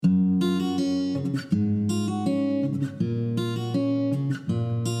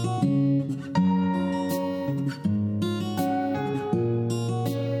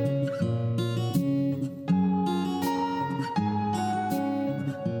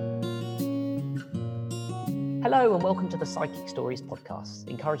Hello and welcome to the Psychic Stories podcast,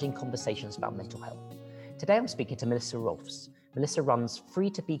 encouraging conversations about mental health. Today I'm speaking to Melissa Rohlfs. Melissa runs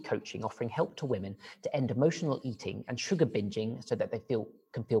Free2Be coaching, offering help to women to end emotional eating and sugar binging so that they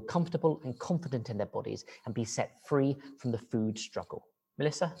can feel comfortable and confident in their bodies and be set free from the food struggle.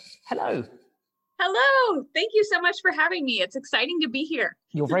 Melissa, hello. Hello. Thank you so much for having me. It's exciting to be here.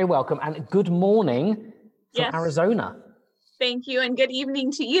 You're very welcome, and good morning from Arizona. Thank you, and good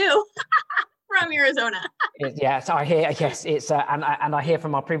evening to you from Arizona. Yes, I hear. Yes, it's and I hear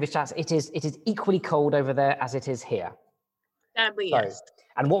from our previous chats. It is equally cold over there as it is here. Sadly, yes.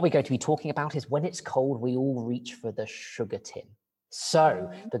 And what we're going to be talking about is when it's cold, we all reach for the sugar tin. So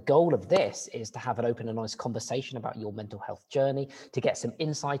the goal of this is to have an open and honest conversation about your mental health journey, to get some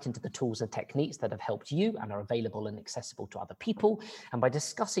insight into the tools and techniques that have helped you and are available and accessible to other people. And by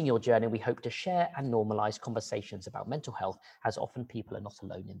discussing your journey, we hope to share and normalize conversations about mental health, as often people are not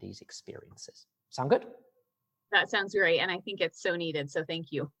alone in these experiences. Sound good? That sounds great. And I think it's so needed. So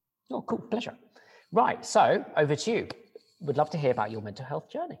thank you. Oh, cool. Pleasure. Right. So over to you. Would love to hear about your mental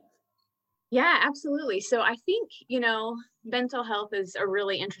health journey. Yeah, absolutely. So I think, mental health is a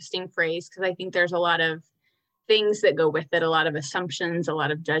really interesting phrase because I think there's a lot of things that go with it, a lot of assumptions, a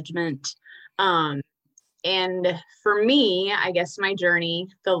lot of judgment. And for me, I guess my journey,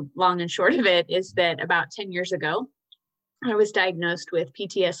 the long and short of it is that about 10 years ago, I was diagnosed with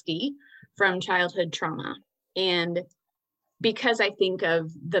PTSD from childhood trauma. And because I think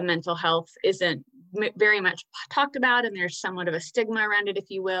of the mental health isn't very much talked about, and there's somewhat of a stigma around it, if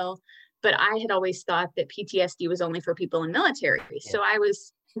you will, but I had always thought that PTSD was only for people in military. Yeah. So I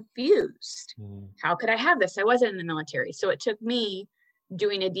was confused. How could I have this? I wasn't in the military. So it took me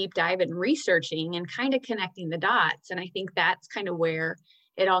doing a deep dive and researching and kind of connecting the dots. And I think that's kind of where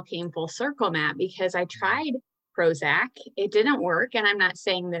it all came full circle, Matt, because I tried Prozac. It didn't work. And I'm not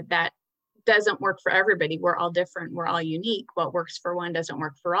saying that doesn't work for everybody. We're all different. We're all unique. What works for one doesn't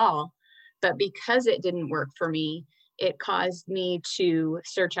work for all. But because it didn't work for me, it caused me to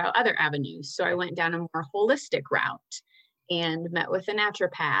search out other avenues. So I went down a more holistic route and met with a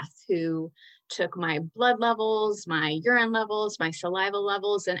naturopath who took my blood levels, my urine levels, my saliva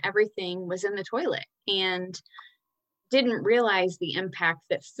levels, and everything was in the toilet, and didn't realize the impact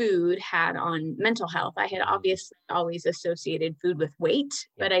that food had on mental health. I had obviously always associated food with weight,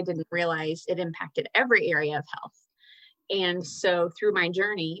 but I didn't realize it impacted every area of health. And so through my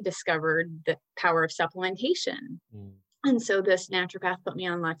journey, discovered the power of supplementation. And so this naturopath put me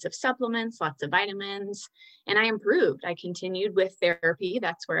on lots of supplements, lots of vitamins, and I improved. I continued with therapy.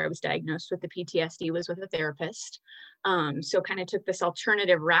 That's where I was diagnosed with the PTSD, was with a therapist. So kind of took this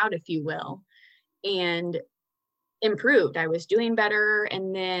alternative route, if you will, and improved. I was doing better.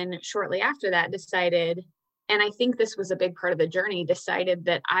 And then shortly after that decided, and I think this was a big part of the journey, decided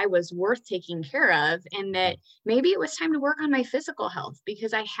that I was worth taking care of and that maybe it was time to work on my physical health,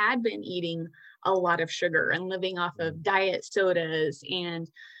 because I had been eating a lot of sugar and living off of diet sodas and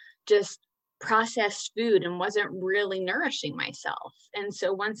just processed food and wasn't really nourishing myself. And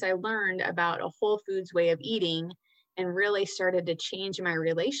so once I learned about a whole foods way of eating and really started to change my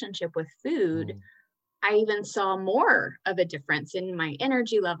relationship with food, I even saw more of a difference in my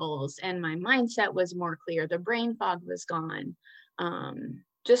energy levels, and my mindset was more clear. The brain fog was gone.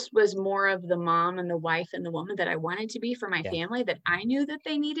 Just was more of the mom and the wife and the woman that I wanted to be for my family, that I knew that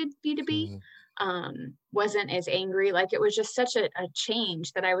they needed me to be. Wasn't as angry. Like, it was just such a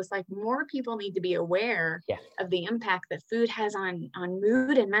change that I was like, more people need to be aware of the impact that food has on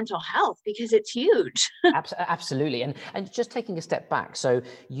mood and mental health, because it's huge. Absolutely. And just taking a step back. So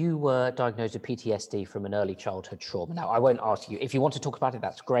you were diagnosed with PTSD from an early childhood trauma. Now, I won't ask you, if you want to talk about it,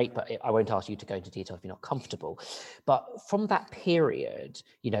 that's great, but I won't ask you to go into detail if you're not comfortable. But from that period,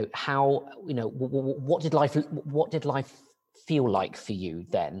 how, what did life feel like for you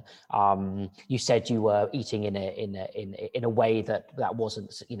then? You said you were eating in a way that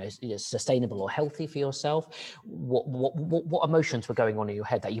wasn't sustainable or healthy for yourself. What emotions were going on in your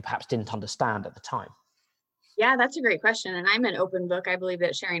head that you perhaps didn't understand at the time? Yeah, that's a great question. And I'm an open book. I believe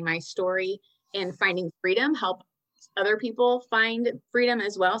that sharing my story and finding freedom help other people find freedom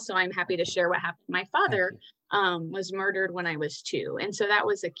as well. So I'm happy to share what happened. My father was murdered when I was 2. And so that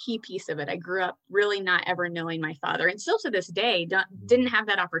was a key piece of it. I grew up really not ever knowing my father, and still to this day, didn't have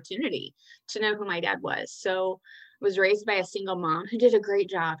that opportunity to know who my dad was. So I was raised by a single mom who did a great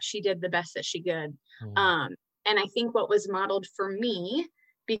job. She did the best that she could. And I think what was modeled for me,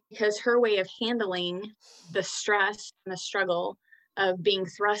 because her way of handling the stress and the struggle of being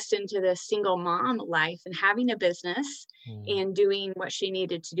thrust into this single mom life and having a business and doing what she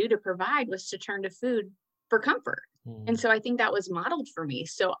needed to do to provide, was to turn to food for comfort. And so I think that was modeled for me.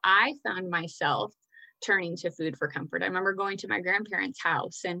 So I found myself turning to food for comfort. I remember going to my grandparents'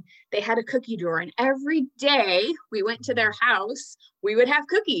 house and they had a cookie drawer, and every day we went to their house, we would have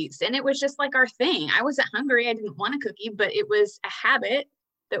cookies, and it was just like our thing. I wasn't hungry. I didn't want a cookie, but it was a habit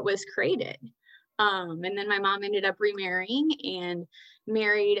that was created. And then my mom ended up remarrying and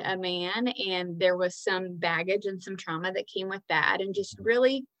married a man, and there was some baggage and some trauma that came with that, and just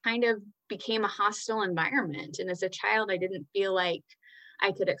really kind of became a hostile environment. And as a child, I didn't feel like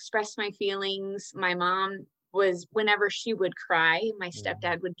I could express my feelings. My mom was, whenever she would cry, my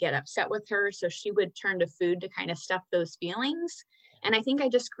stepdad would get upset with her. So she would turn to food to kind of stuff those feelings. And I think I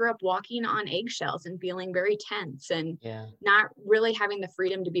just grew up walking on eggshells and feeling very tense and not really having the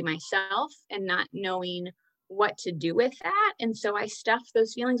freedom to be myself and not knowing what to do with that. And so I stuffed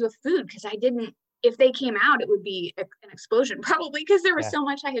those feelings with food because I didn't, if they came out, it would be an explosion probably, because there was so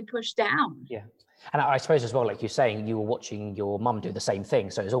much I had pushed down. Yeah. And I suppose as well, like you're saying, you were watching your mum do the same thing.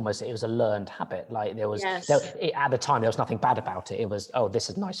 So it was a learned habit. Like there was, at the time, there was nothing bad about it. It was, oh, this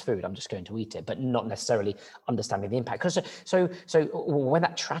is nice food, I'm just going to eat it, but not necessarily understanding the impact. Because so when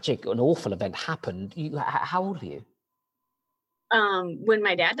that tragic and awful event happened, how old were you? When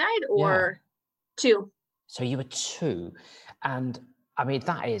my dad died, or 2. So you were 2. And I mean,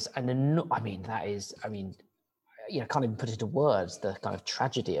 that is, can't even put into words the kind of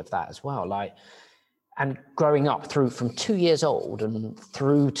tragedy of that as well. Like, and growing up from 2 years old and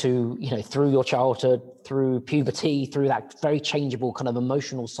through to, through your childhood, through puberty, through that very changeable kind of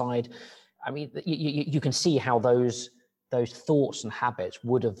emotional side. I mean, you can see how those thoughts and habits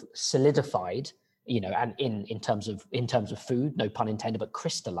would have solidified, and in terms of food, no pun intended, but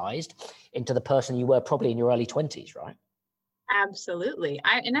crystallized into the person you were probably in your early 20s, right? Absolutely.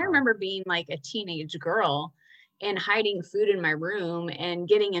 I remember being like a teenage girl and hiding food in my room and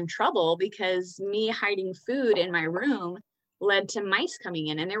getting in trouble because me hiding food in my room led to mice coming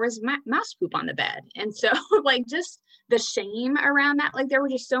in, and there was mouse poop on the bed. And so like just the shame around that, like there were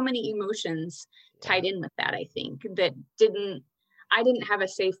just so many emotions tied in with that, I think, that I didn't have a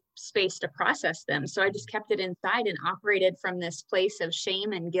safe space to process them. So I just kept it inside and operated from this place of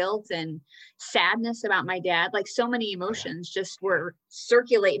shame and guilt and sadness about my dad. Like so many emotions just were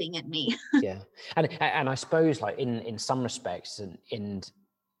circulating in me. Yeah. And I suppose like in some respects and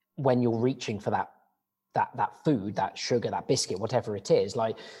when you're reaching for that food, that sugar, that biscuit, whatever it is,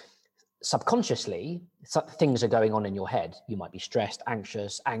 like subconsciously things are going on in your head. You might be stressed,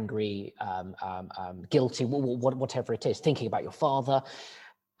 anxious, angry, guilty, whatever it is, thinking about your father,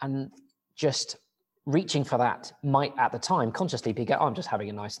 and just reaching for that might at the time consciously be I'm just having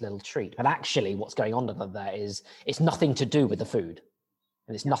a nice little treat, but actually what's going on under there is it's nothing to do with the food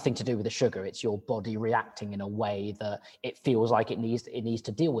and it's nothing to do with the sugar. It's your body reacting in a way that it feels like it needs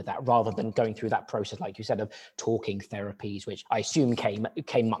to deal with that, rather than going through that process, like you said, of talking therapies, which I assume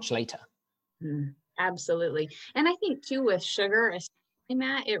came much later. Absolutely. And I think too with sugar, especially,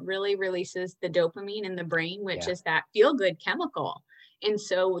 Matt, it really releases the dopamine in the brain, which is that feel-good chemical. And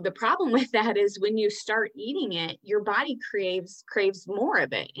so the problem with that is when you start eating it, your body craves more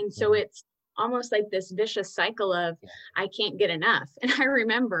of it. And so it's almost like this vicious cycle of I can't get enough. And I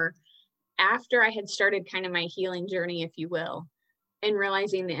remember after I had started kind of my healing journey, if you will, and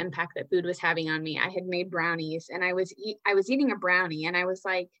realizing the impact that food was having on me, I had made brownies, and I was eating a brownie, and I was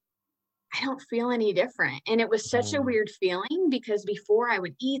like, I don't feel any different. And it was such a weird feeling, because before I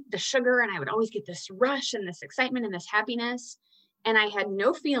would eat the sugar and I would always get this rush and this excitement and this happiness, and I had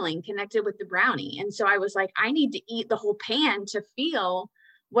no feeling connected with the brownie. And so I was like, I need to eat the whole pan to feel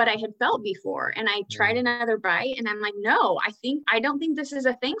what I had felt before. And I tried another bite, and I'm like, no, I don't think this is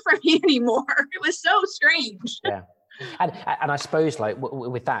a thing for me anymore. It was so strange. Yeah. And I suppose like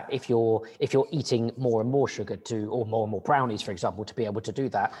with that, if you're eating more and more sugar or more and more brownies, for example, to be able to do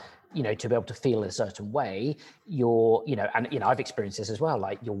that, to be able to feel a certain way, I've experienced this as well,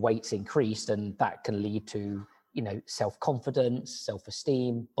 like your weight's increased, and that can lead to, self-confidence,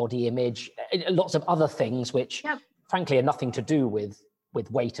 self-esteem, body image, lots of other things, which frankly are nothing to do with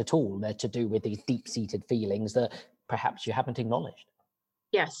weight at all. They're to do with these deep-seated feelings that perhaps you haven't acknowledged.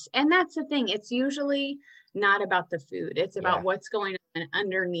 Yes. And that's the thing. It's usually not about the food. It's about what's going on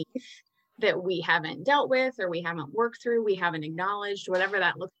underneath that we haven't dealt with, or we haven't worked through, we haven't acknowledged, whatever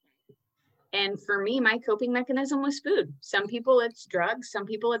that looks like. And for me, my coping mechanism was food. Some people it's drugs, some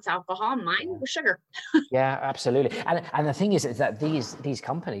people it's alcohol. Mine was sugar. Yeah, absolutely. And the thing is that these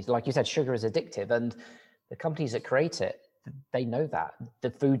companies, like you said, sugar is addictive, and the companies that create it, they know that the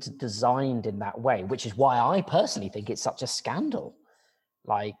food's designed in that way, which is why I personally think it's such a scandal.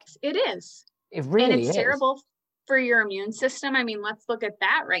 Like it is. It really and it's is. terrible for your immune system. I mean, let's look at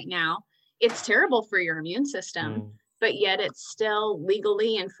that right now. It's terrible for your immune system. but yet it's still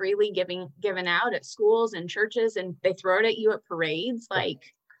legally and freely given out at schools and churches, and they throw it at you at parades.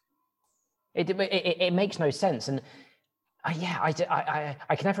 Like, it makes no sense. And I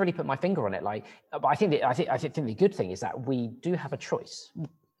can never really put my finger on it. Like, but I think the good thing is that we do have a choice.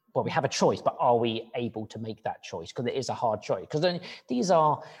 Well, we have a choice, but are we able to make that choice? Because it is a hard choice. Because then these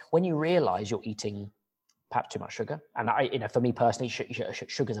are when you realize you're eating perhaps too much sugar. And for me personally,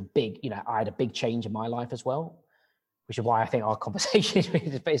 sugar is a big, I had a big change in my life as well, which is why I think our conversation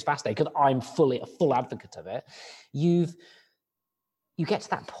is fascinating, because I'm a full advocate of it. You get to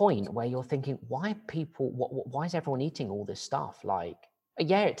that point where you're thinking, why is everyone eating all this stuff? Like,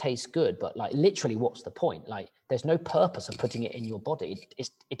 yeah, it tastes good, but like literally what's the point? Like, there's no purpose of putting it in your body.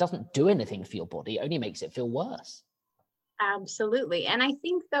 It doesn't do anything for your body. It only makes it feel worse. Absolutely. And I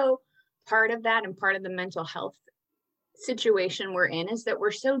think though, part of that and part of the mental health situation we're in is that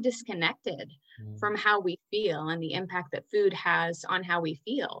we're so disconnected from how we feel and the impact that food has on how we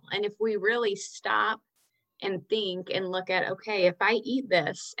feel. And if we really stop and think and look at, okay, if I eat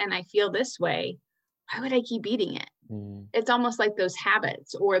this and I feel this way, why would I keep eating it? It's almost like those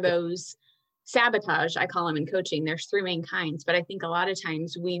habits or those sabotage, I call them in coaching. There's 3 main kinds, but I think a lot of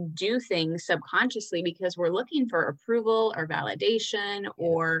times we do things subconsciously because we're looking for approval or validation,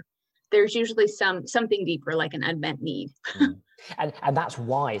 or there's usually something deeper, like an unmet need. And that's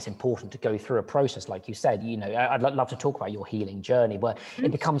why it's important to go through a process, like you said. I'd love to talk about your healing journey, where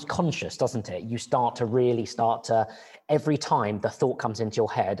it becomes conscious, doesn't it? You start to every time the thought comes into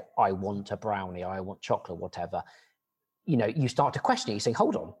your head, I want a brownie, I want chocolate, whatever, you start to question it. You say,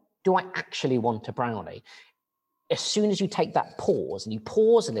 hold on, do I actually want a brownie? As soon as you take that pause and you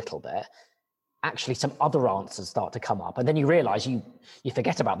pause a little bit, actually some other answers start to come up, and then you realize you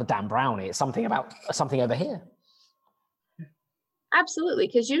forget about the damn brownie. It's something over here. Absolutely,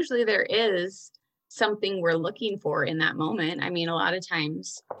 because usually there is something we're looking for in that moment. I mean, a lot of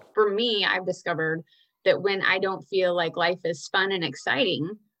times for me, I've discovered that when I don't feel like life is fun and exciting,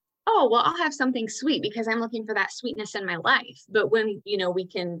 oh, well, I'll have something sweet because I'm looking for that sweetness in my life. But when, we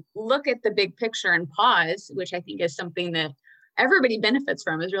can look at the big picture and pause, which I think is something that everybody benefits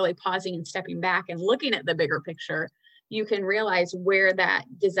from, is really pausing and stepping back and looking at the bigger picture, you can realize where that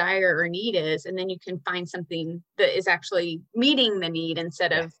desire or need is, and then you can find something that is actually meeting the need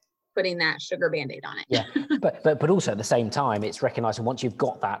instead of putting that sugar Band-Aid on it. Yeah, but also at the same time, it's recognizing once you've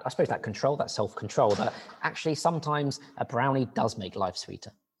got that, I suppose, that control, that self-control, that actually sometimes a brownie does make life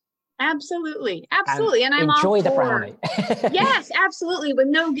sweeter. Absolutely. And I'm enjoy all the for, brownie. Yes, absolutely, with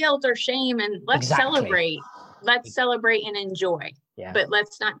no guilt or shame, and let's celebrate. Let's celebrate and enjoy. Yeah. But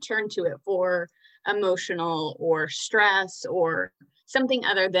let's not turn to it for emotional or stress or something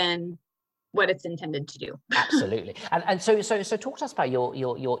other than what it's intended to do. Absolutely. And so talk to us about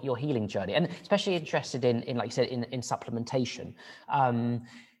your healing journey, and especially interested in like you said, in supplementation.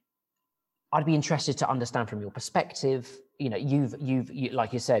 I'd be interested to understand from your perspective. You've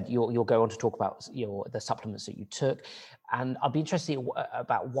like you said, you'll go on to talk about the supplements that you took, and I'd be interested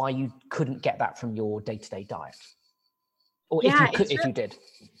about why you couldn't get that from your day-to-day diet, or if you did.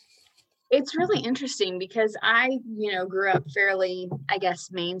 It's really interesting because I, grew up fairly, I guess,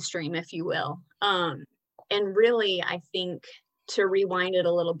 mainstream, if you will. And really, I think, to rewind it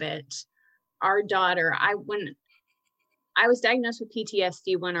a little bit, our daughter, when I was diagnosed with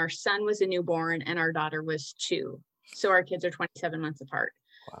PTSD when our son was a newborn and our daughter was 2. So our kids are 27 months apart.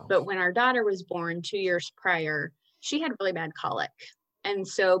 Wow. But when our daughter was born 2 years prior, she had really bad colic. And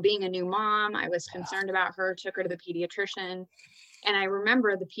so being a new mom, I was concerned about her, took her to the pediatrician. And I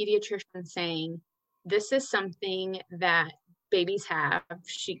remember the pediatrician saying, this is something that babies have,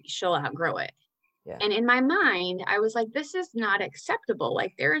 she'll outgrow it. Yeah. And in my mind, I was like, this is not acceptable.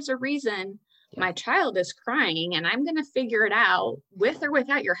 Like, there is a reason my child is crying, and I'm going to figure it out with or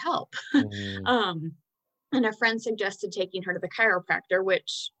without your help. And a friend suggested taking her to the chiropractor,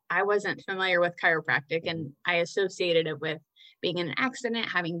 which I wasn't familiar with chiropractic, and I associated it with being in an accident,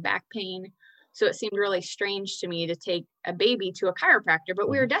 having back pain. So it seemed really strange to me to take a baby to a chiropractor, but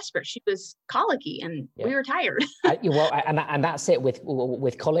we were desperate. She was colicky and we were tired. And that's it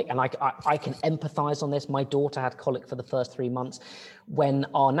with colic. And I can empathize on this. My daughter had colic for the first 3 months. When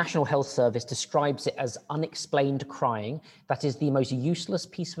our National Health Service describes it as unexplained crying, that is the most useless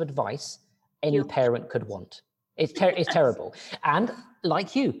piece of advice any parent could want. It's terrible. And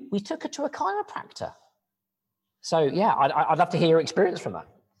like you, we took her to a chiropractor. So yeah, I'd love to hear your experience from that.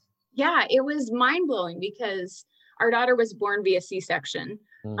 Yeah, it was mind-blowing because our daughter was born via C-section.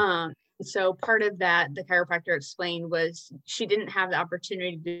 So part of that, the chiropractor explained, was she didn't have the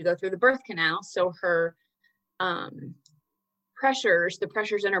opportunity to go through the birth canal. So her the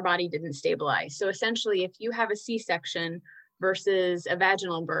pressures in our body didn't stabilize. So essentially, if you have a C-section versus a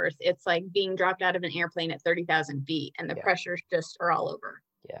vaginal birth, it's like being dropped out of an airplane at 30,000 feet, and the pressures just are all over.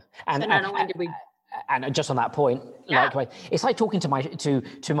 Yeah. And so not only did we, and just on that point, like it's like talking to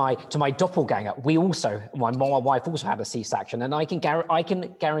my doppelganger. We also, my wife also had a C-section, and I can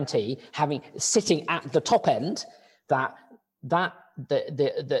guarantee, sitting at the top end, that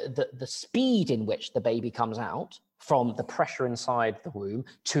the speed in which the baby comes out from the pressure inside the womb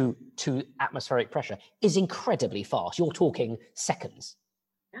to atmospheric pressure is incredibly fast. You're talking seconds.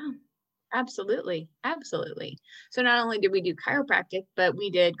 Yeah. Absolutely. So not only did we do chiropractic, but we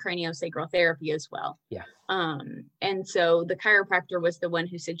did craniosacral therapy as well. Yeah. And so the chiropractor was the one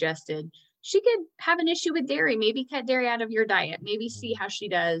who suggested she could have an issue with dairy, maybe cut dairy out of your diet, maybe see how she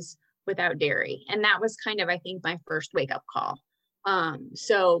does without dairy. And that was kind of, I think, my first wake up call.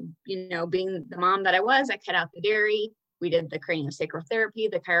 So, being the mom that I was, I cut out the dairy. We did the craniosacral therapy,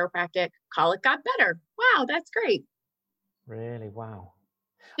 the chiropractic, colic got better. Wow, that's great. Really? Wow.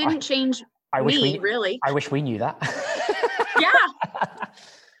 Didn't change really. I wish we knew that. Yeah.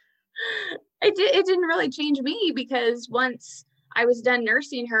 It didn't really change me, because once I was done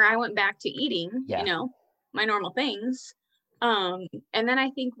nursing her, I went back to eating, my normal things. And then I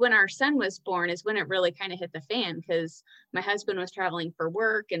think when our son was born is when it really kind of hit the fan, because my husband was traveling for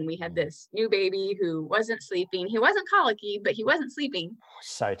work, and we had this new baby who wasn't sleeping. He wasn't colicky, but he wasn't sleeping.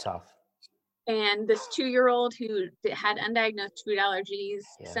 So tough. And this 2-year-old who had undiagnosed food allergies,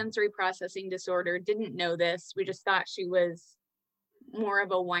 sensory processing disorder, didn't know this. We just thought she was more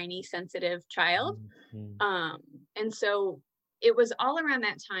of a whiny, sensitive child. Mm-hmm. And so it was all around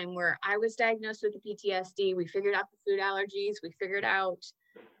that time where I was diagnosed with the PTSD. We figured out the food allergies. We figured out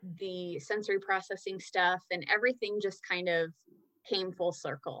the sensory processing stuff, and everything just kind of came full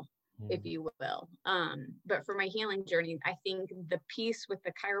circle, if you will. But for my healing journey, I think the piece with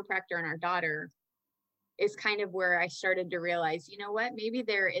the chiropractor and our daughter is kind of where I started to realize, maybe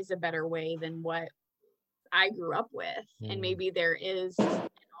there is a better way than what I grew up with. And maybe there is an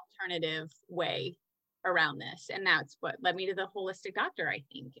alternative way around this. And that's what led me to the holistic doctor, I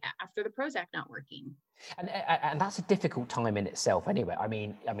think, after the Prozac not working. And that's a difficult time in itself anyway. I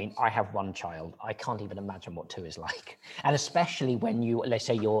mean, I have one child. I can't even imagine what 2 is like. And especially when let's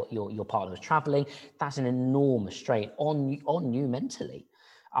say your partner is traveling, that's an enormous strain on you mentally.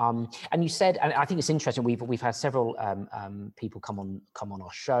 And you said, and I think it's interesting, we've had several people come on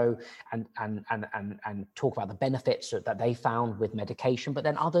our show and talk about the benefits that they found with medication, but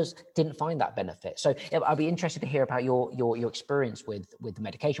then others didn't find that benefit. So I'd be interested to hear about your experience with the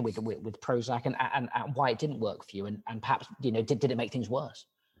medication, with Prozac, and why it didn't work for you, and perhaps did it make things worse?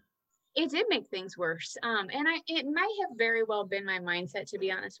 It did make things worse. And it might have very well been my mindset, to be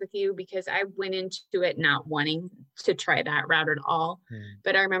honest with you, because I went into it not wanting to try that route at all.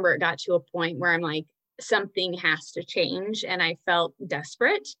 But I remember it got to a point where I'm like, something has to change. And I felt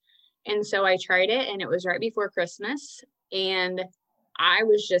desperate. And so I tried it, and it was right before Christmas, and I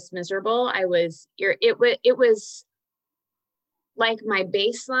was just miserable. It was like my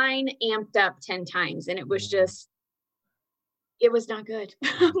baseline amped up 10 times. And it was just, it was not good.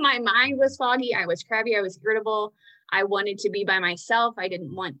 My mind was foggy. I was crabby. I was irritable. I wanted to be by myself. I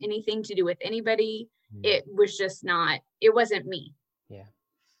didn't want anything to do with anybody. It was just it wasn't me. Yeah.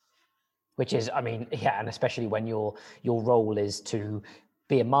 Which is, and especially when your role is to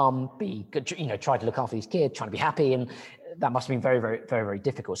be a mom, be good, try to look after these kids, trying to be happy. And that must have been very, very, very, very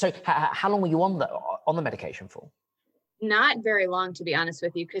difficult. So how long were you on the medication for? Not very long, to be honest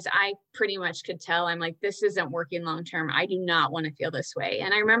with you, because I pretty much could tell. I'm like, this isn't working long term. I do not want to feel this way.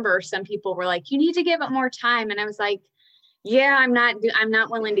 And I remember some people were like, you need to give it more time. And I was like, yeah, I'm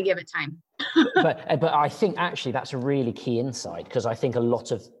not willing to give it time. but I think actually that's a really key insight, because I think a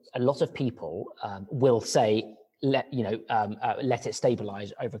lot of people will say, let it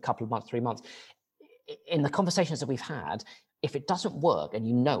stabilize over a couple of months, 3 months. In the conversations that we've had, if it doesn't work and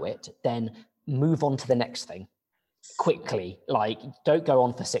you know it, then move on to the next thing quickly. Like, don't go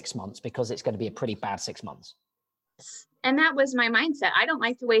on for 6 months, because it's going to be a pretty bad 6 months. And that was my mindset. I don't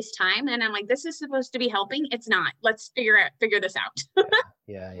like to waste time. And I'm like, this is supposed to be helping. It's not. Let's figure this out.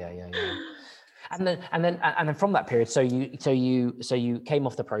 Yeah. And then from that period, so you came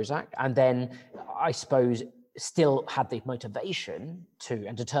off the Prozac, and then I suppose still had the motivation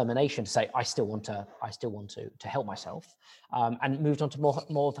and determination to say, I still want to help myself, and moved on to more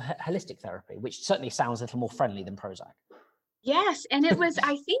of a holistic therapy, which certainly sounds a little more friendly than Prozac. Yes. And it was,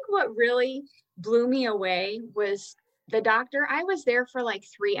 I think what really blew me away was the doctor. I was there for like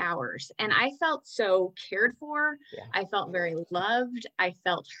 3 hours, and I felt so cared for. Yeah. I felt very loved. I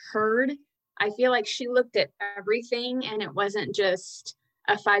felt heard. I feel like she looked at everything, and it wasn't just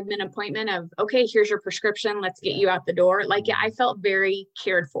a 5-minute appointment of, okay, here's your prescription, let's get you out the door. Like, I felt very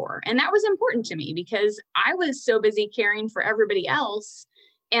cared for. And that was important to me because I was so busy caring for everybody else,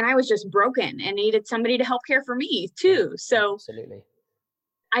 and I was just broken and needed somebody to help care for me too. So absolutely.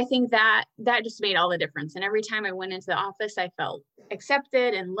 I think that just made all the difference. And every time I went into the office, I felt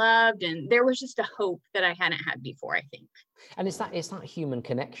accepted and loved. And there was just a hope that I hadn't had before, I think. And it's that human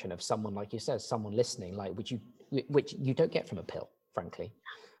connection of someone, like you said, someone listening, like which you don't get from a pill, frankly.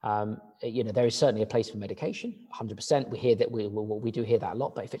 There is certainly a place for medication, 100%. We hear that we do hear that a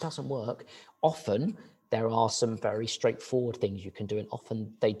lot, but if it doesn't work, often there are some very straightforward things you can do, and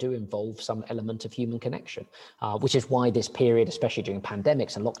often they do involve some element of human connection, which is why this period, especially during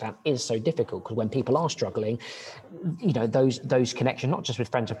pandemics and lockdown, is so difficult, because when people are struggling, those connections, not just with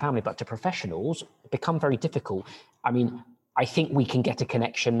friends and family, but to professionals, become very difficult. I mean, I think we can get a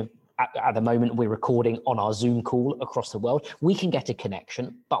connection at the moment we're recording on our Zoom call across the world. We can get a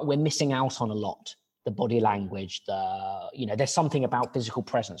connection, but we're missing out on a lot. The body language, there's something about physical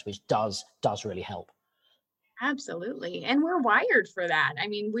presence which does really help. Absolutely. And we're wired for that. I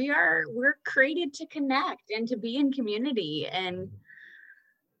mean, we're created to connect and to be in community. And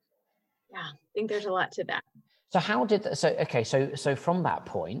yeah, I think there's a lot to that. So from that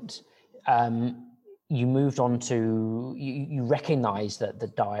point, you moved on to, you recognized that the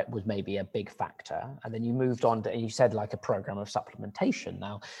diet was maybe a big factor, and then you moved on to, and you said like a program of supplementation.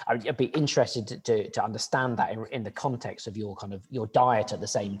 Now, I'd be interested to understand that in the context of your diet at the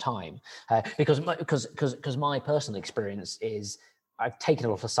same time, because my personal experience is I've taken a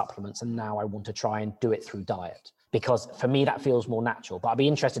lot of supplements and now I want to try and do it through diet, because for me that feels more natural. But I'd be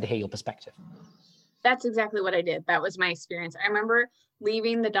interested to hear your perspective. That's exactly what I did. That was my experience. I remember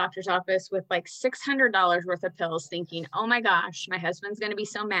leaving the doctor's office with like $600 worth of pills, thinking, oh my gosh, my husband's going to be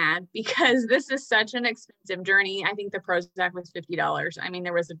so mad because this is such an expensive journey. I think the Prozac was $50. I mean,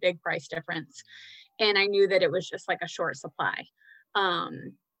 there was a big price difference. And I knew that it was just like a short supply.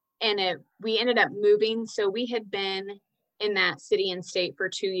 We ended up moving. So we had been in that city and state for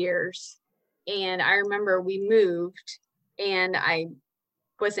 2 years. And I remember we moved, and I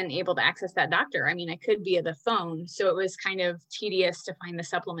wasn't able to access that doctor. I mean, I could via the phone. So it was kind of tedious to find the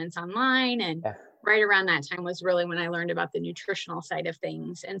supplements online. And right around that time was really when I learned about the nutritional side of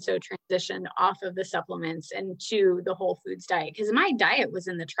things. And so transitioned off of the supplements and to the whole foods diet, because my diet was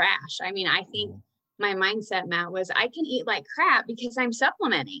in the trash. I mean, I think my mindset, Matt, was I can eat like crap because I'm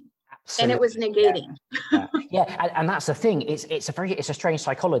supplementing. Absolutely. And it was negating. And that's the thing. It's a strange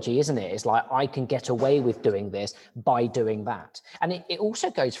psychology, isn't it? It's like, I can get away with doing this by doing that. And it also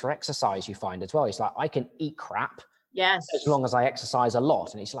goes for exercise, you find as well. It's like, I can eat crap, yes, as long as I exercise a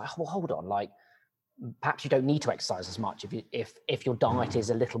lot. And it's like, well, hold on, like perhaps you don't need to exercise as much if your diet is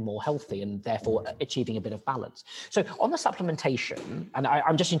a little more healthy and therefore achieving a bit of balance. So on the supplementation, and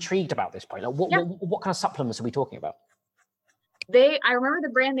I'm just intrigued about this point. Like what kind of supplements are we talking about? I remember the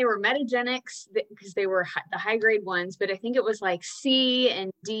brand, they were Metagenics because they were the high grade ones, but I think it was like C and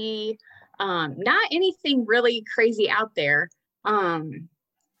D, not anything really crazy out there. I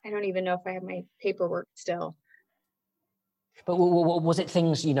don't even know if I have my paperwork still. But was it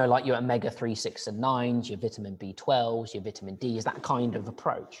things, like your omega-3, 6 and 9s, your vitamin B12s, your vitamin D, is that kind of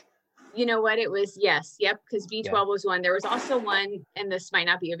approach? You know what? It was, yes. Yep. Because B12 was one. There was also one, and this might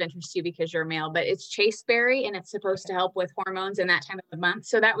not be of interest to you because you're a male, but it's chasteberry, and it's supposed to help with hormones in that time of the month.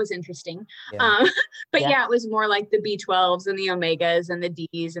 So that was interesting. But it was more like the B12s and the omegas and the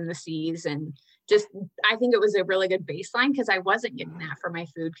Ds and the Cs. And just, I think it was a really good baseline because I wasn't getting that for my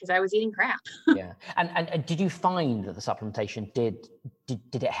food because I was eating crap. And did you find that the supplementation did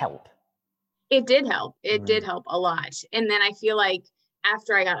it help? It did help. It did help a lot. And then I feel like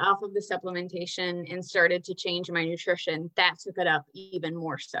after I got off of the supplementation and started to change my nutrition, that took it up even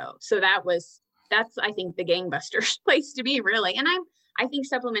more so. So that's, I think, the gangbusters place to be, really. And I think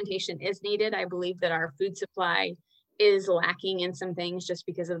supplementation is needed. I believe that our food supply is lacking in some things just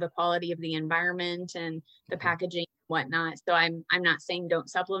because of the quality of the environment and the packaging and whatnot. So I'm not saying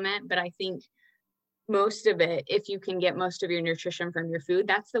don't supplement, but I think most of it, if you can get most of your nutrition from your food,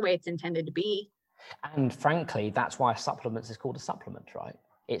 that's the way it's intended to be. And frankly, that's why supplements is called a supplement, right?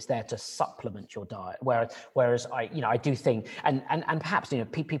 It's there to supplement your diet. Whereas I do think, and perhaps,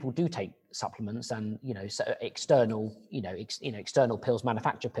 people do take supplements and, external pills,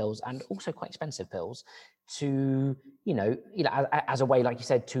 manufactured pills, and also quite expensive pills to, as a way, like you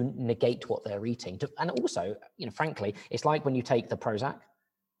said, to negate what they're eating. And also, frankly, it's like when you take the Prozac,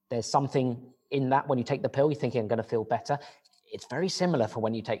 there's something in that when you take the pill, you're thinking I'm going to feel better. It's very similar for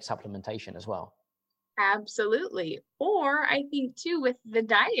when you take supplementation as well. Absolutely. Or I think too, with the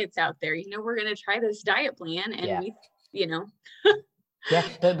diets out there, we're going to try this diet plan and Yeah. we, you know, Yeah,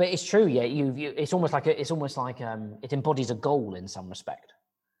 but it's true. Yeah, it's almost like it embodies a goal in some respect.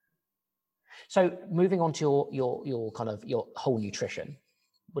 So moving on to your kind of your whole nutrition,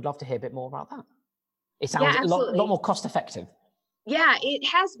 would love to hear a bit more about that. It yeah, sounds a lot absolutely. more cost effective. Yeah, it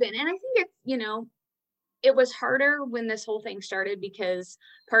has been. And I think it's, it was harder when this whole thing started because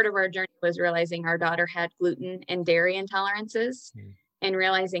part of our journey was realizing our daughter had gluten and dairy intolerances and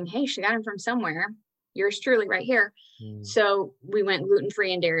realizing, hey, she got them from somewhere. Yours truly right here. So we went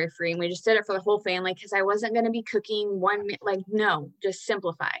gluten-free and dairy-free, and we just did it for the whole family because I wasn't going to be cooking no, just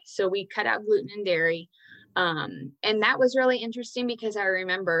simplify. So we cut out gluten and dairy. And that was really interesting because I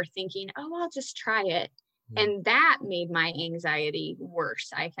remember thinking, oh, I'll just try it. And that made my anxiety worse.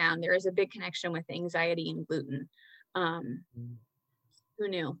 I found there is a big connection with anxiety and gluten. Who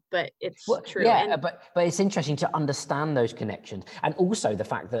knew? But it's true. Yeah, but it's interesting to understand those connections, and also the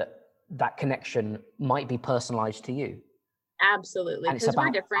fact that that connection might be personalized to you. Absolutely, because we're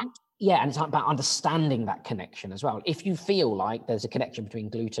different. Yeah, and it's about understanding that connection as well. If you feel like there's a connection between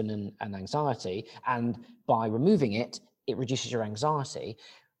gluten and anxiety, and by removing it, it reduces your anxiety,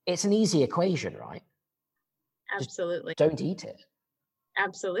 it's an easy equation, right? Absolutely. Just don't eat it.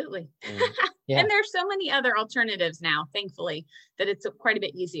 Absolutely. Yeah. And there's so many other alternatives now, thankfully, that it's quite a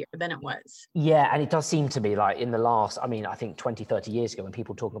bit easier than it was. Yeah, and it does seem to be like in the last, I think 20, 30 years ago when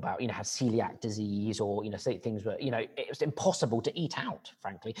people talk about, have celiac disease or, say things were, it was impossible to eat out,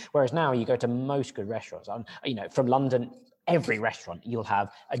 frankly. Whereas now you go to most good restaurants, from London, every restaurant, you'll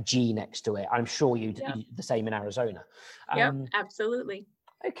have a G next to it. I'm sure you the same in Arizona. Yep, absolutely.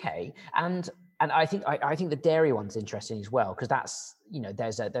 Okay. And I think the dairy one's interesting as well, because that's,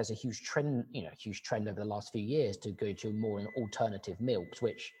 there's a huge trend over the last few years to go to more alternative milks,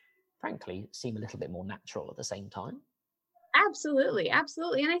 which frankly seem a little bit more natural at the same time. Absolutely.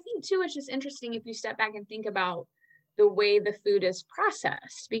 Absolutely. And I think too, it's just interesting if you step back and think about the way the food is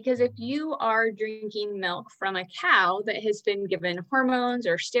processed, because if you are drinking milk from a cow that has been given hormones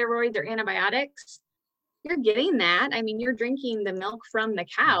or steroids or antibiotics, you're getting that. I mean, you're drinking the milk from the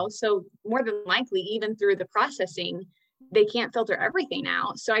cow. So more than likely, even through the processing, they can't filter everything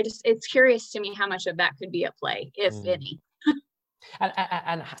out. So it's curious to me how much of that could be at play, if any.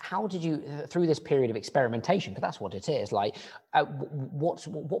 And how did you, through this period of experimentation, because that's what it is, like, what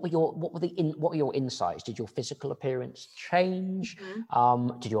were your insights? Did your physical appearance change?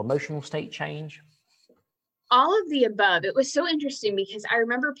 Did your emotional state change? All of the above. It was so interesting because I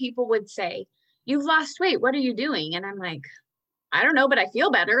remember people would say, "You've lost weight. What are you doing?" And I'm like, I don't know, but I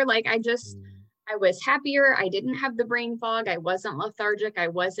feel better. Like I was happier. I didn't have the brain fog. I wasn't lethargic. I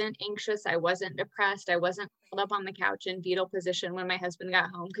wasn't anxious. I wasn't depressed. I wasn't curled up on the couch in fetal position when my husband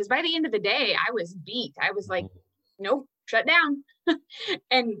got home. Because by the end of the day, I was beat. I was like, nope, shut down.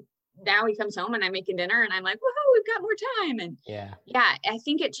 And now he comes home and I'm making dinner and I'm like, woohoo, we've got more time. And yeah, I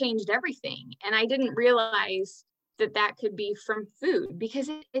think it changed everything. And I didn't realize that could be from food, because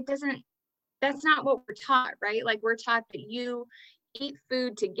it doesn't, that's not what we're taught, right? Like we're taught that you eat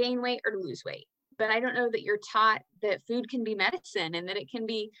food to gain weight or to lose weight. But I don't know that you're taught that food can be medicine and that it can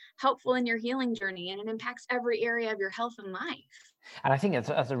be helpful in your healing journey, and it impacts every area of your health and life. And I think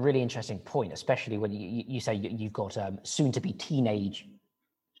that's a really interesting point, especially when you say you've got soon to be teenage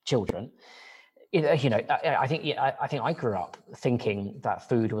children. I think I grew up thinking that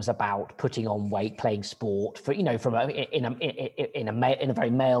food was about putting on weight, playing sport, in a very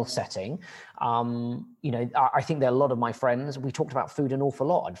male setting. I think there are a lot of my friends, we talked about food an awful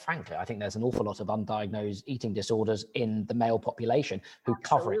lot, and frankly, I think there's an awful lot of undiagnosed eating disorders in the male population who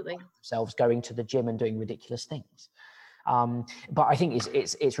cover it themselves going to the gym and doing ridiculous things. But I think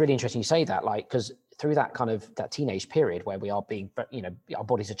it's really interesting you say that, like, because through that kind of that teenage period where we are being, our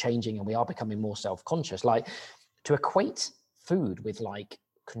bodies are changing and we are becoming more self-conscious, like to equate food with like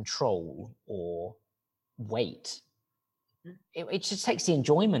control or weight, it just takes the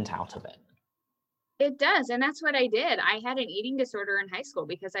enjoyment out of it. It does. And that's what I did. I had an eating disorder in high school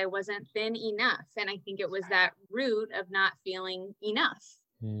because I wasn't thin enough. And I think it was that root of not feeling enough.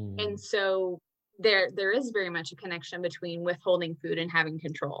 And so there is very much a connection between withholding food and having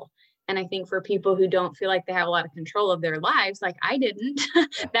control. And I think for people who don't feel like they have a lot of control of their lives, like I didn't,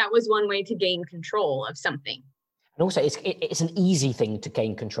 that was one way to gain control of something. And also it's an easy thing to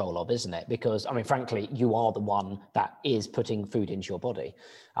gain control of, isn't it? Because frankly, you are the one that is putting food into your body.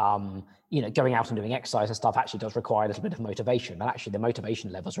 Going out and doing exercise and stuff actually does require a little bit of motivation, but actually the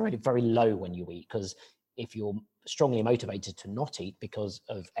motivation levels are already very low when you eat, because if you're strongly motivated to not eat because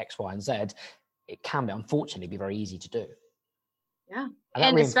of X, Y, and Z, it can be, unfortunately, be very easy to do. Yeah.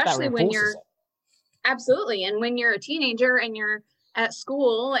 And especially when you're, Absolutely. And when you're a teenager and you're at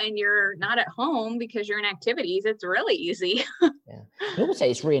school and you're not at home because you're in activities, it's really easy. Yeah. And also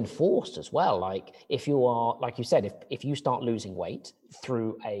it's reinforced as well. Like if you are, like you said, if you start losing weight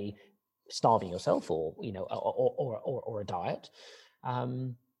through a starving yourself or, or a diet,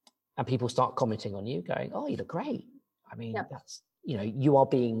 and people start commenting on you going, oh, you look great. I mean, Yep. that's, you are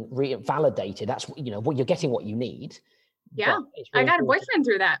being validated. That's, what you're getting what you need. Yeah. I got a boyfriend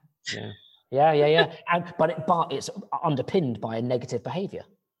through that. Yeah. But it's underpinned by a negative behavior.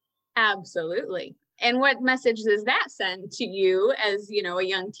 Absolutely. And what message does that send to you as, a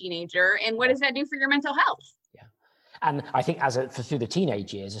young teenager? And what does that do for your mental health? Yeah. And I think through the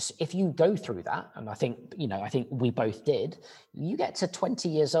teenage years, if you go through that, and I think we both did, you get to 20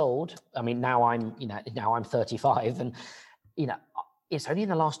 years old. I mean, now I'm 35, and, it's only in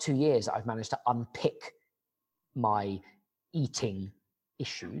the last 2 years that I've managed to unpick my eating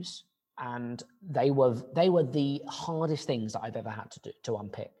issues. And they were the hardest things that I've ever had to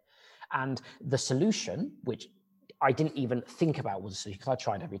unpick. And the solution, which I didn't even think about was a solution because I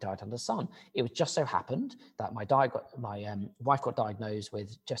tried every diet under the sun. It was just so happened that my wife got diagnosed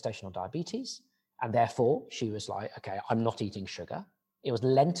with gestational diabetes, and therefore she was like, okay, I'm not eating sugar. It was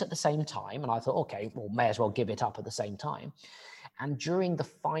Lent at the same time, and I thought, okay, well, may as well give it up at the same time. And during the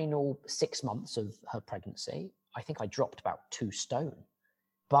final 6 months of her pregnancy, I think I dropped about 2 stone,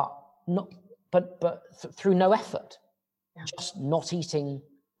 but through no effort, just not eting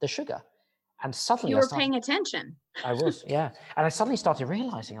the sugar. And suddenly you were paying attention. I was, yeah. And I suddenly started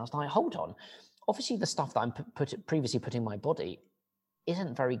realizing, I was like, hold on, obviously the stuff that I'm previously putting in my body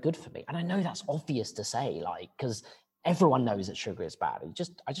isn't very good for me. And I know that's obvious to say, like, because everyone knows that sugar is bad.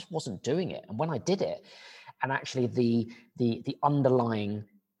 I just wasn't doing it. And when I did it, and actually the underlying,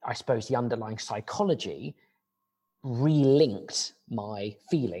 I suppose, the underlying psychology relinked my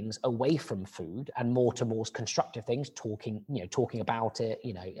feelings away from food and more to more constructive things, talking about it,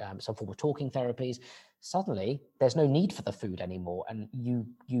 some form of talking therapies. Suddenly there's no need for the food anymore. And you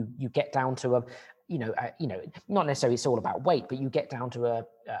get down to a not necessarily it's all about weight, but you get down to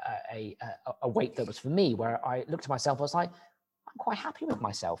a weight that was for me, where I looked at myself, I was like, I'm quite happy with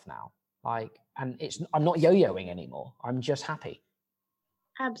myself now. Like, and I'm not yo-yoing anymore. I'm just happy.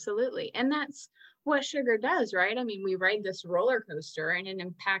 Absolutely. And that's what sugar does, right? I mean, we ride this roller coaster and it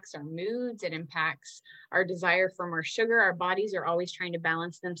impacts our moods. It impacts our desire for more sugar. Our bodies are always trying to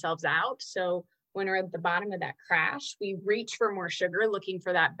balance themselves out. So when we're at the bottom of that crash, we reach for more sugar, looking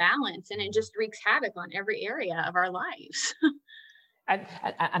for that balance, and it just wreaks havoc on every area of our lives.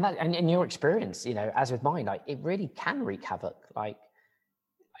 And in your experience, as with mine, like, it really can wreak havoc. Like,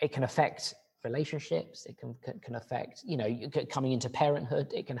 it can affect relationships, it can affect, coming into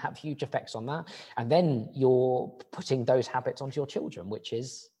parenthood, it can have huge effects on that. And then you're putting those habits onto your children,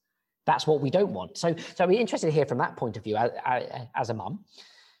 that's what we don't want. So I'd be interested to hear from that point of view as a mum.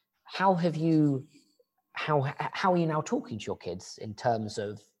 How are you now talking to your kids in terms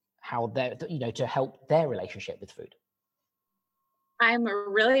of how they're, to help their relationship with food? I'm a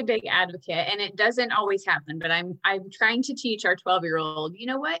really big advocate, and it doesn't always happen, but I'm trying to teach our 12-year-old, you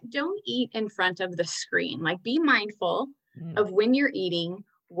know what, don't eat in front of the screen. Like, be mindful of when you're eating,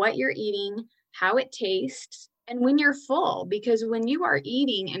 what you're eating, how it tastes, and when you're full, because when you are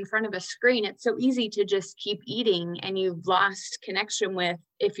eating in front of a screen, it's so easy to just keep eating and you've lost connection with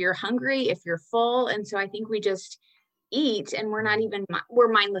if you're hungry, if you're full. And so I think we just eat and we're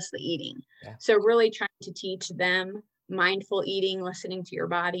mindlessly eating. Yeah. So really trying to teach them mindful eating, listening to your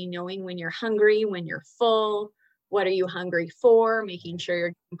body, knowing when you're hungry, when you're full, what are you hungry for, making sure you're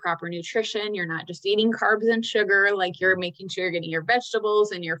getting proper nutrition. You're not just eating carbs and sugar, like you're making sure you're getting your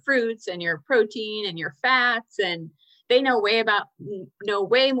vegetables and your fruits and your protein and your fats. And they know way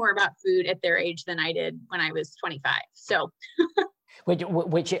more about food at their age than I did when I was 25. So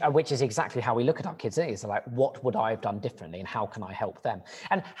which is exactly how we look at our kids. It's like, what would I have done differently and how can I help them?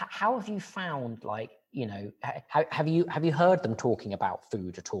 And how have you found, like, have you heard them talking about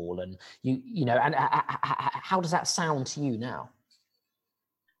food at all? And and how does that sound to you now?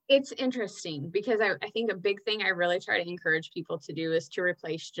 It's interesting because I think a big thing I really try to encourage people to do is to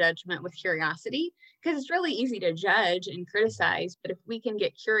replace judgment with curiosity, because it's really easy to judge and criticize, but if we can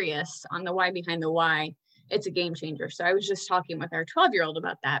get curious on the why behind the why, it's a game changer. So I was just talking with our 12-year-old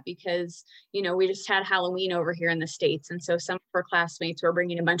about that because, we just had Halloween over here in the States. And so some of her classmates were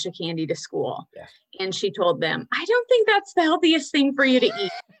bringing a bunch of candy to school. Yeah. And she told them, I don't think that's the healthiest thing for you to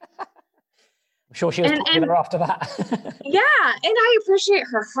eat. I'm sure she was popular after that. Yeah. And I appreciate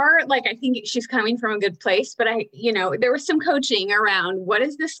her heart. Like, I think she's coming from a good place, but there was some coaching around, what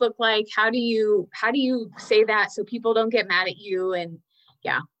does this look like? How do you say that so people don't get mad at you? And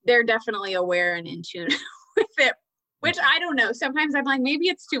yeah, they're definitely aware and in tune with it, which I don't know. Sometimes I'm like, maybe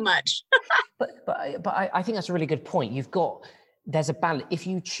it's too much. But I think that's a really good point. There's a balance. If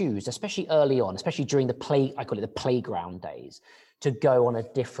you choose, especially early on, especially during I call it the playground days, to go on a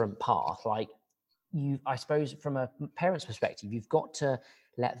different path, like I suppose from a parent's perspective, you've got to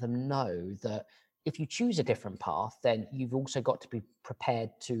let them know that if you choose a different path, then you've also got to be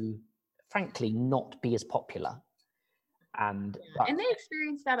prepared to, frankly, not be as popular. And they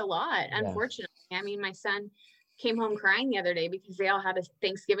experience that a lot, unfortunately. I mean, my son came home crying the other day because they all had a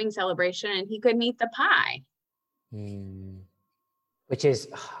Thanksgiving celebration and he couldn't eat the pie. Which is,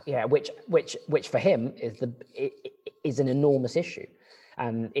 which for him is an enormous issue.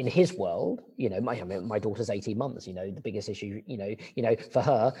 And in his world, my daughter's 18 months, the biggest issue, for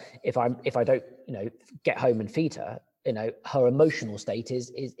her, if I don't, get home and feed her, her emotional state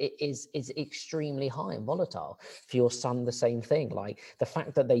is extremely high and volatile. For your son, the same thing. Like the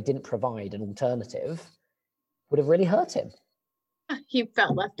fact that they didn't provide an alternative would have really hurt him. He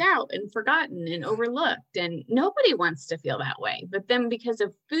felt left out and forgotten and overlooked, and nobody wants to feel that way. But then because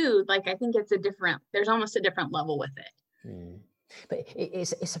of food, like I think there's almost a different level with it. But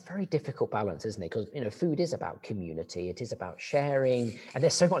it's a very difficult balance, isn't it? Because food is about community, it is about sharing, and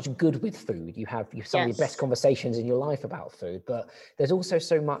there's so much good with food. You have some of your best conversations in your life about food, but there's also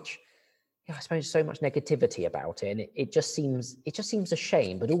so much, I suppose, so much negativity about it, and it just seems a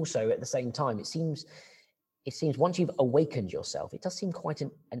shame. But also at the same time, it seems once you've awakened yourself, it does seem quite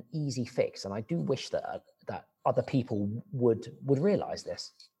an easy fix. And I do wish that other people would realize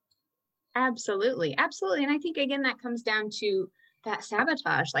this. Absolutely. And I think again that comes down to that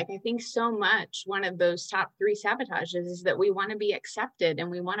sabotage. Like I think so much one of those top 3 sabotages is that we want to be accepted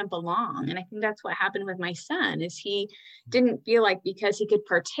and we want to belong. And I think that's what happened with my son, is he didn't feel like because he could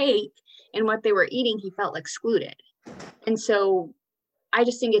partake in what they were eating, he felt excluded. And so I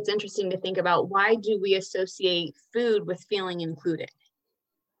just think it's interesting to think about, why do we associate food with feeling included?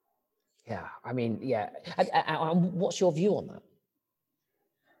 Yeah, I mean, yeah. What's your view on that?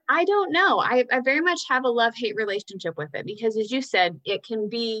 I don't know. I very much have a love-hate relationship with it, because as you said, it can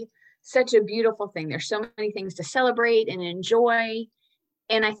be such a beautiful thing. There's so many things to celebrate and enjoy.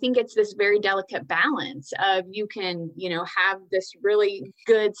 And I think it's this very delicate balance of you can, have this really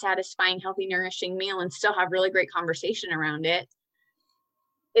good, satisfying, healthy, nourishing meal and still have really great conversation around it.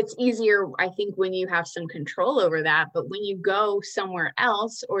 It's easier, I think, when you have some control over that. But when you go somewhere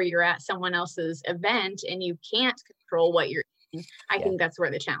else or you're at someone else's event and you can't control what you're eating, I think that's where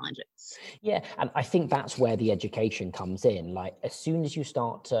the challenge is. Yeah. And I think that's where the education comes in. Like as soon as you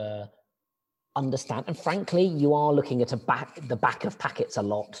start to understand, and frankly, you are looking at the back of packets a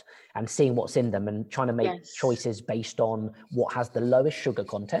lot and seeing what's in them and trying to make choices based on what has the lowest sugar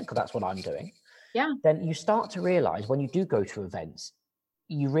content, because that's what I'm doing. Yeah. Then you start to realize when you do go to events,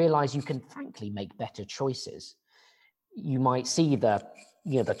 you realize you can frankly make better choices. You might see the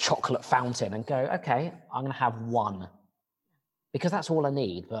chocolate fountain and go, okay, I'm going to have one because that's all I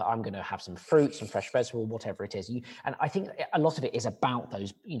need, but I'm going to have some fruit, some fresh vegetable, whatever it is. And I think a lot of it is about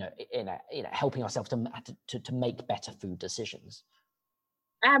those, helping ourselves to make better food decisions.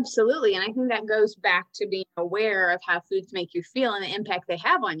 Absolutely. And I think that goes back to being aware of how foods make you feel and the impact they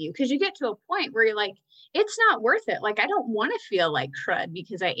have on you. Because you get to a point where you're like, it's not worth it. Like, I don't want to feel like crud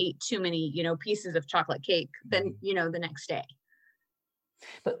because I ate too many, pieces of chocolate cake then, the next day.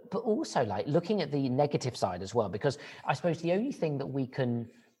 But also like looking at the negative side as well, because I suppose the only thing that we can,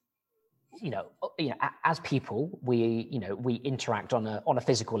 as people, we interact on a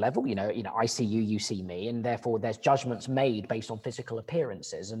physical level, I see you, you see me, and therefore there's judgments made based on physical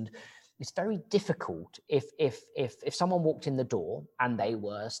appearances. And it's very difficult if someone walked in the door and they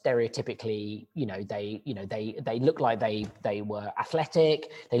were stereotypically, they look like they were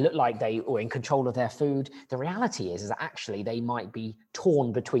athletic, they look like they were in control of their food. The reality is that actually they might be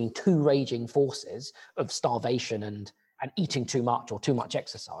torn between 2 raging forces of starvation and eating too much or too much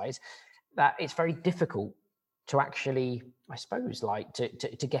exercise, that it's very difficult to actually, I suppose, like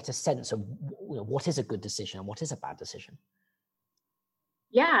to get a sense of what is a good decision and what is a bad decision.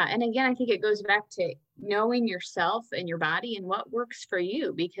 Yeah. And again, I think it goes back to knowing yourself and your body and what works for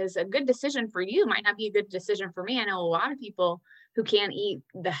you, because a good decision for you might not be a good decision for me. I know a lot of people who can't eat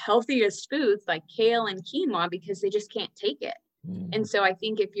the healthiest foods like kale and quinoa because they just can't take it. And so I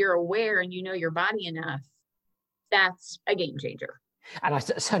think if you're aware and you know your body enough, that's a game changer. And I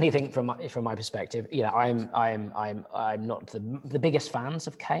certainly think from my perspective, I'm not the biggest fans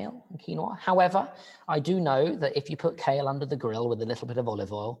of kale and quinoa. However, I do know that if you put kale under the grill with a little bit of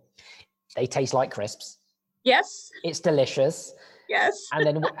olive oil, they taste like crisps. Yes. It's delicious. Yes.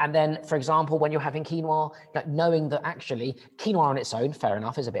 And then, for example, when you're having quinoa, like knowing that actually quinoa on its own, fair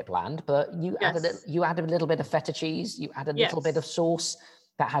enough, is a bit bland, but you added a little bit of feta cheese, you add a little bit of sauce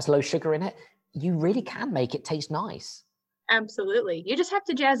that has low sugar in it. You really can make it taste nice. Absolutely. You just have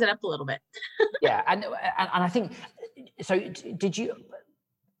to jazz it up a little bit. Yeah, and I think so. Did you?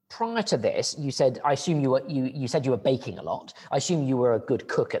 Prior to this, you said, I assume you said you were baking a lot. I assume you were a good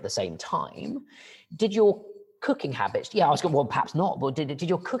cook at the same time. Did your cooking habits, I was going, well, perhaps not, but did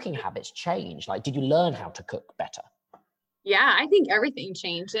your cooking habits change? Like, did you learn how to cook better? Yeah, I think everything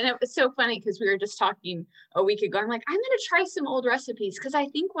changed. And it was so funny because we were just talking a week ago. I'm like, I'm going to try some old recipes. Because I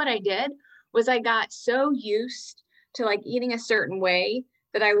think what I did was I got so used to like eating a certain way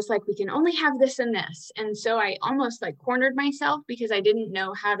that I was like, we can only have this and this. And so I almost like cornered myself because I didn't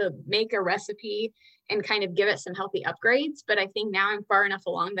know how to make a recipe and kind of give it some healthy upgrades. But I think now I'm far enough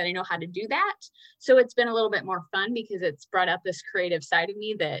along that I know how to do that. So it's been a little bit more fun because it's brought up this creative side of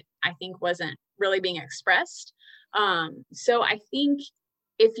me that I think wasn't really being expressed. So I think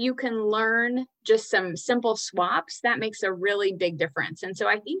if you can learn just some simple swaps, that makes a really big difference. And so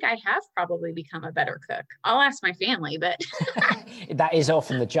I think I have probably become a better cook. I'll ask my family, but that is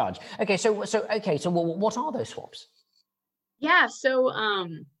often the judge. Okay, so what are those swaps? Yeah, so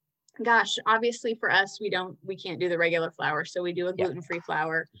gosh, obviously for us, we can't do the regular flour, so we do a gluten-free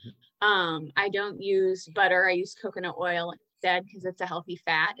flour. I don't use butter. I use coconut oil instead because it's a healthy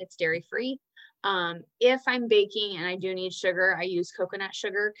fat. It's dairy-free. If I'm baking and I do need sugar, I use coconut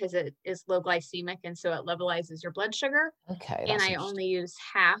sugar because it is low glycemic and so it levelizes your blood sugar. Okay. And I only use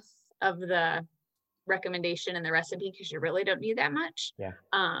half of the recommendation in the recipe because you really don't need that much. Yeah.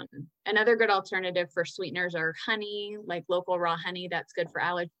 Another good alternative for sweeteners are honey, like local raw honey. That's good for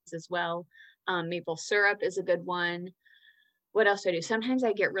allergies as well. Maple syrup is a good one. What else do I do? Sometimes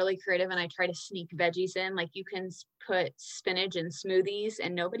I get really creative and I try to sneak veggies in. Like you can put spinach in smoothies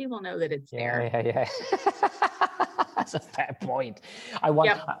and nobody will know that it's there. Yeah. That's a fair point. I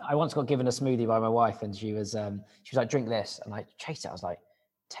once got given a smoothie by my wife and she was like, drink this. And I chased it. I was like,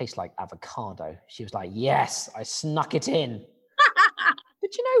 tastes like avocado. She was like, yes, I snuck it in.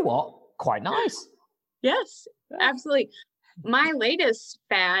 But you know what? Quite nice. Yes, absolutely. My latest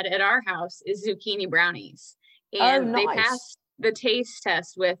fad at our house is zucchini brownies. And nice. They passed the taste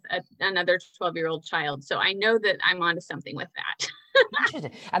test with another 12-year-old child. So I know that I'm onto something with that.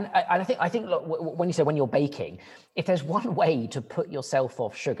 Interesting. And I think look, when you say when you're baking, if there's one way to put yourself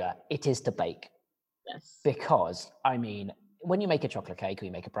off sugar, it is to bake. Yes. Because, I mean, when you make a chocolate cake or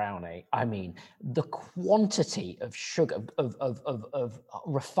you make a brownie, I mean, the quantity of sugar, of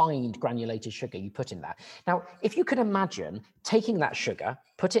refined granulated sugar you put in that. Now, if you could imagine taking that sugar,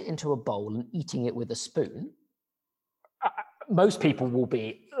 put it into a bowl and eating it with a spoon, most people will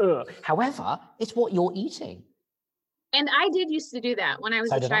be, ugh. However, it's what you're eating. And I did used to do that. When I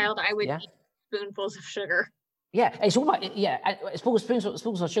was a child, I would eat spoonfuls of sugar. Yeah, it's all like,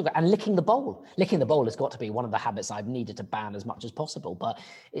 spoonfuls of sugar and licking the bowl. Licking the bowl has got to be one of the habits I've needed to ban as much as possible, but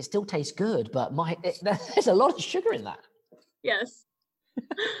it still tastes good. But there's a lot of sugar in that. Yes.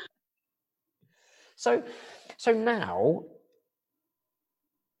 So now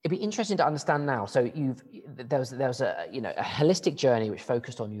it'd be interesting to understand now. So there was a a holistic journey which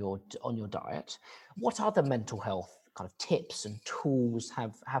focused on your diet. What other mental health kind of tips and tools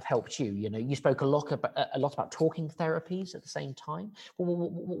have helped you? You spoke a lot about talking therapies at the same time.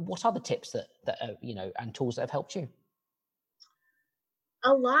 What are the tips that and tools that have helped you?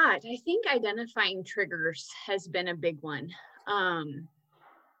 A lot. I think identifying triggers has been a big one. And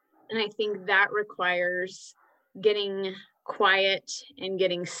I think that requires getting quiet and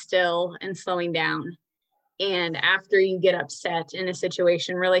getting still and slowing down. And after you get upset in a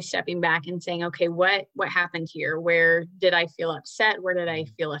situation, really stepping back and saying, okay, what happened here? Where did I feel upset? Where did I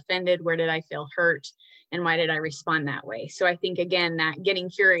feel offended? Where did I feel hurt? And why did I respond that way? So I think, again, that getting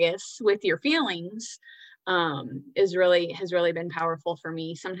curious with your feelings has really been powerful for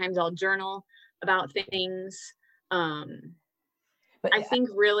me. Sometimes I'll journal about things. But I think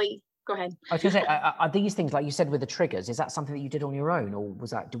really, go ahead. I was going to say, are these things, like you said, with the triggers, is that something that you did on your own, or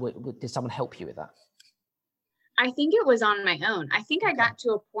did someone help you with that? I think it was on my own. I think I got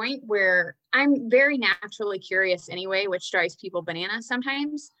to a point where I'm very naturally curious anyway, which drives people bananas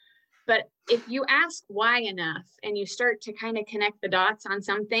sometimes. But if you ask why enough and you start to kind of connect the dots on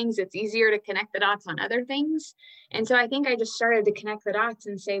some things, it's easier to connect the dots on other things. And so I think I just started to connect the dots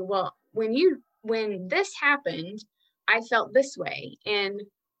and say, well, when this happened, I felt this way. And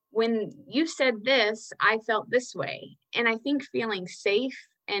when you said this, I felt this way. And I think feeling safe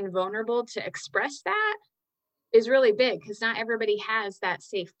and vulnerable to express that is really big because not everybody has that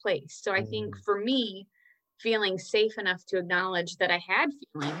safe place. So I think for me, feeling safe enough to acknowledge that I had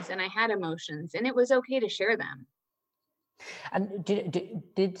feelings and I had emotions, and it was okay to share them. And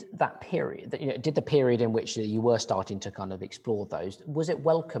did that period, did the period in which you were starting to kind of explore those, was it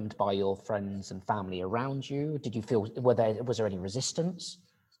welcomed by your friends and family around you? Did you feel, was there any resistance?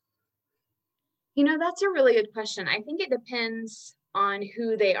 That's a really good question. I think it depends on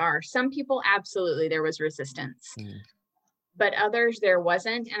who they are. Some people, absolutely, there was resistance, but others there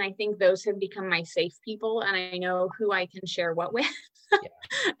wasn't. And I think those have become my safe people. And I know who I can share what with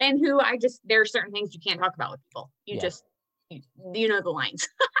and who there are certain things you can't talk about with people. You know the lines.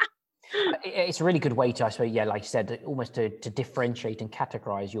 It's a really good way to, I suppose, like you said, almost to differentiate and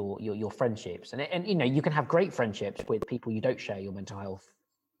categorize your friendships. And you can have great friendships with people you don't share your mental health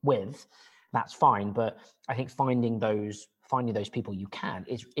with. That's fine. But I think finding those people you can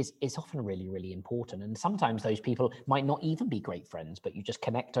is often really, really important. And sometimes those people might not even be great friends, but you just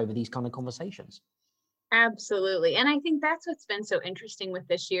connect over these kind of conversations. Absolutely. And I think that's what's been so interesting with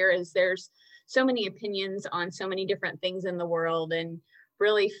this year is there's so many opinions on so many different things in the world, and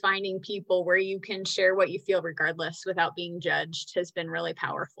really finding people where you can share what you feel regardless without being judged has been really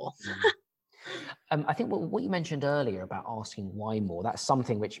powerful. I think what you mentioned earlier about asking why more, that's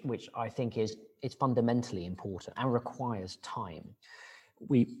something which I think is fundamentally important and requires time.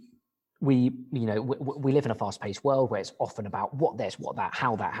 We live in a fast-paced world where it's often about what this, what that,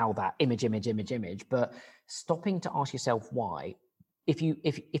 how that, image, but stopping to ask yourself why, if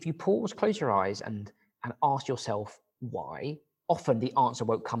you pause, close your eyes and ask yourself why, often the answer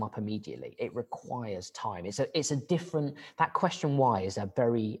won't come up immediately. It requires time. It's a different, that question why is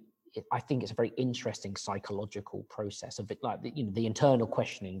I think it's a very interesting psychological process of it, like the internal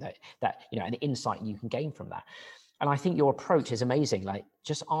questioning that and the insight you can gain from that. And I think your approach is amazing, like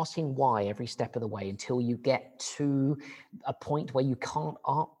just asking why every step of the way until you get to a point where you can't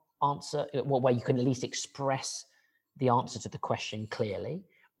answer, where you can at least express the answer to the question clearly,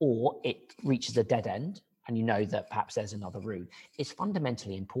 or it reaches a dead end and you know that perhaps there's another route. It's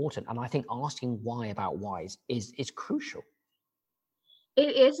fundamentally important. And I think asking why about whys is crucial.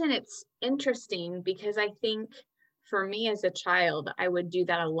 It is, and it's interesting because I think for me as a child, I would do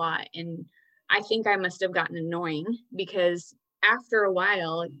that a lot. And I think I must have gotten annoying because after a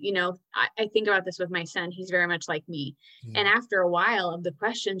while, I think about this with my son. He's very much like me. And after a while of the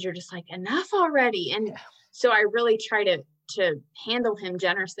questions, you're just like, enough already. And so I really try to handle him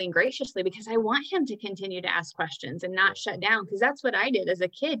generously and graciously because I want him to continue to ask questions and not shut down. Because that's what I did as a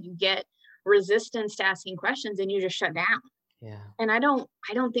kid. You get resistance to asking questions and you just shut down. Yeah. And I don't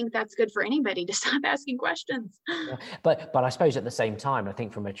think that's good for anybody to stop asking questions. Yeah. But I suppose at the same time, I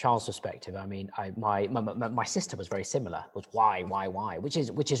think from a child's perspective, I mean, my sister was very similar. Was why, which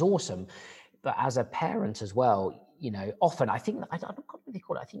is awesome. But as a parent as well, often I think I don't know what they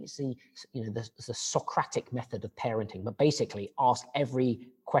call it. I think it's the Socratic method of parenting. But basically, ask every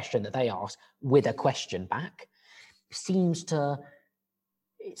question that they ask with a question back. It seems to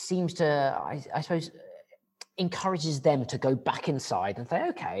I suppose encourages them to go back inside and say,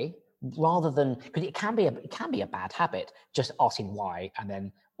 okay, rather than, because it can be a bad habit just asking why and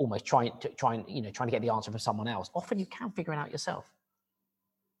then almost trying to get the answer from someone else. Often you can figure it out yourself.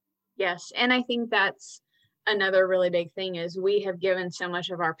 Yes, and I think that's another really big thing is we have given so much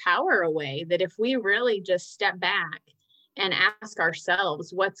of our power away that if we really just step back and ask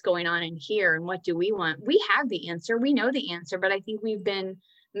ourselves what's going on in here and what do we want, we have the answer, we know the answer, but I think we've been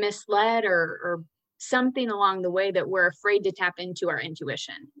misled or something along the way that we're afraid to tap into our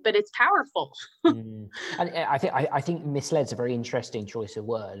intuition, but it's powerful. And I think misled's a very interesting choice of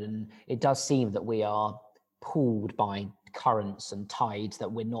word, and it does seem that we are pulled by currents and tides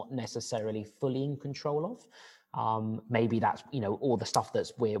that we're not necessarily fully in control of. Maybe that's all the stuff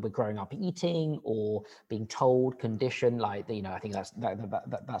that's we're growing up eating or being told, conditioned. Like I think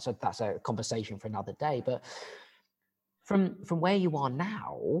that's a conversation for another day. But from where you are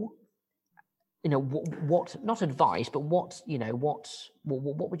now, what not advice, but what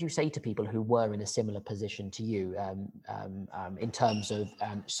would you say to people who were in a similar position to you in terms of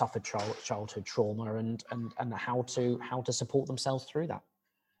suffered childhood trauma and how to support themselves through that?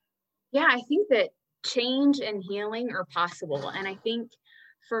 Yeah, I think that change and healing are possible. And I think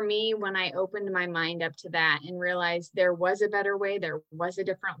for me, when I opened my mind up to that and realized there was a better way, there was a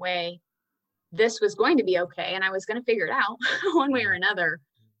different way, this was going to be okay. And I was going to figure it out one way or another.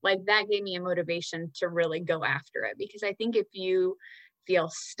 Like that gave me a motivation to really go after it. Because I think if you feel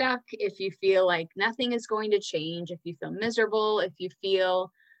stuck, if you feel like nothing is going to change, if you feel miserable, if you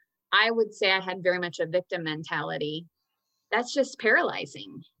feel, I would say I had very much a victim mentality, that's just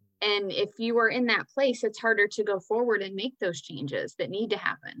paralyzing. And if you are in that place, it's harder to go forward and make those changes that need to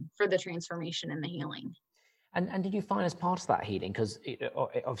happen for the transformation and the healing. And did you find as part of that healing, because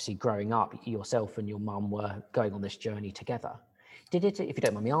obviously growing up, yourself and your mum were going on this journey together. Did it, if you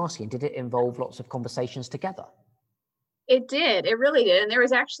don't mind me asking, did it involve lots of conversations together? It did. It really did. And there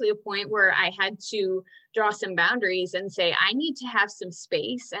was actually a point where I had to draw some boundaries and say, I need to have some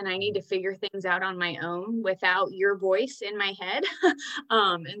space and I need to figure things out on my own without your voice in my head.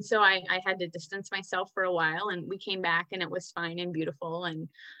 And so I had to distance myself for a while, and we came back and it was fine and beautiful, and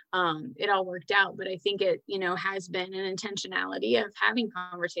it all worked out. But I think it, has been an intentionality of having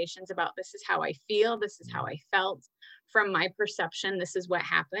conversations about, this is how I feel, this is how I felt. From my perception, this is what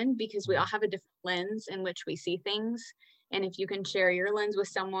happened, because we all have a different lens in which we see things. And if you can share your lens with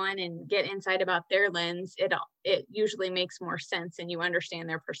someone and get insight about their lens, it usually makes more sense, and you understand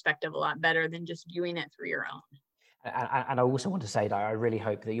their perspective a lot better than just viewing it through your own. And I also want to say that I really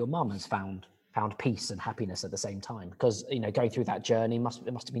hope that your mum has found peace and happiness at the same time, because going through that journey must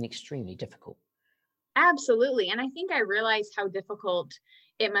have been extremely difficult. Absolutely. And I think I realized how difficult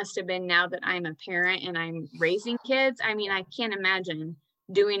it must have been now that I'm a parent and I'm raising kids. I mean, I can't imagine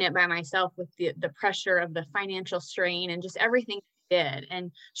doing it by myself with the pressure of the financial strain and just everything I did.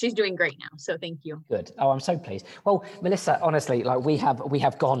 And she's doing great now. So thank you. Good. Oh, I'm so pleased. Well, Melissa, honestly, like we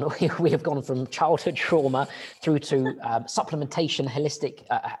have gone from childhood trauma through to supplementation, holistic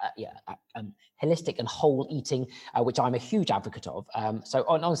and whole eating, which I'm a huge advocate of. So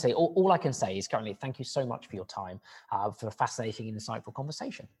honestly, all I can say is currently thank you so much for your time, for a fascinating and insightful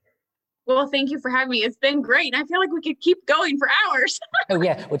conversation. Well, thank you for having me. It's been great. I feel like we could keep going for hours. Oh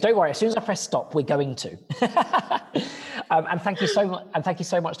yeah. Well, don't worry. As soon as I press stop, we're going to. And thank you so much. And thank you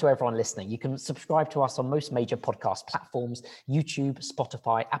so much to everyone listening. You can subscribe to us on most major podcast platforms: YouTube,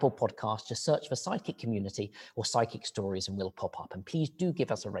 Spotify, Apple Podcasts. Just search for Psychic Community or Psychic Stories and we'll pop up. And please do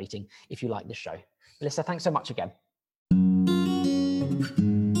give us a rating if you like the show. Melissa, thanks so much again.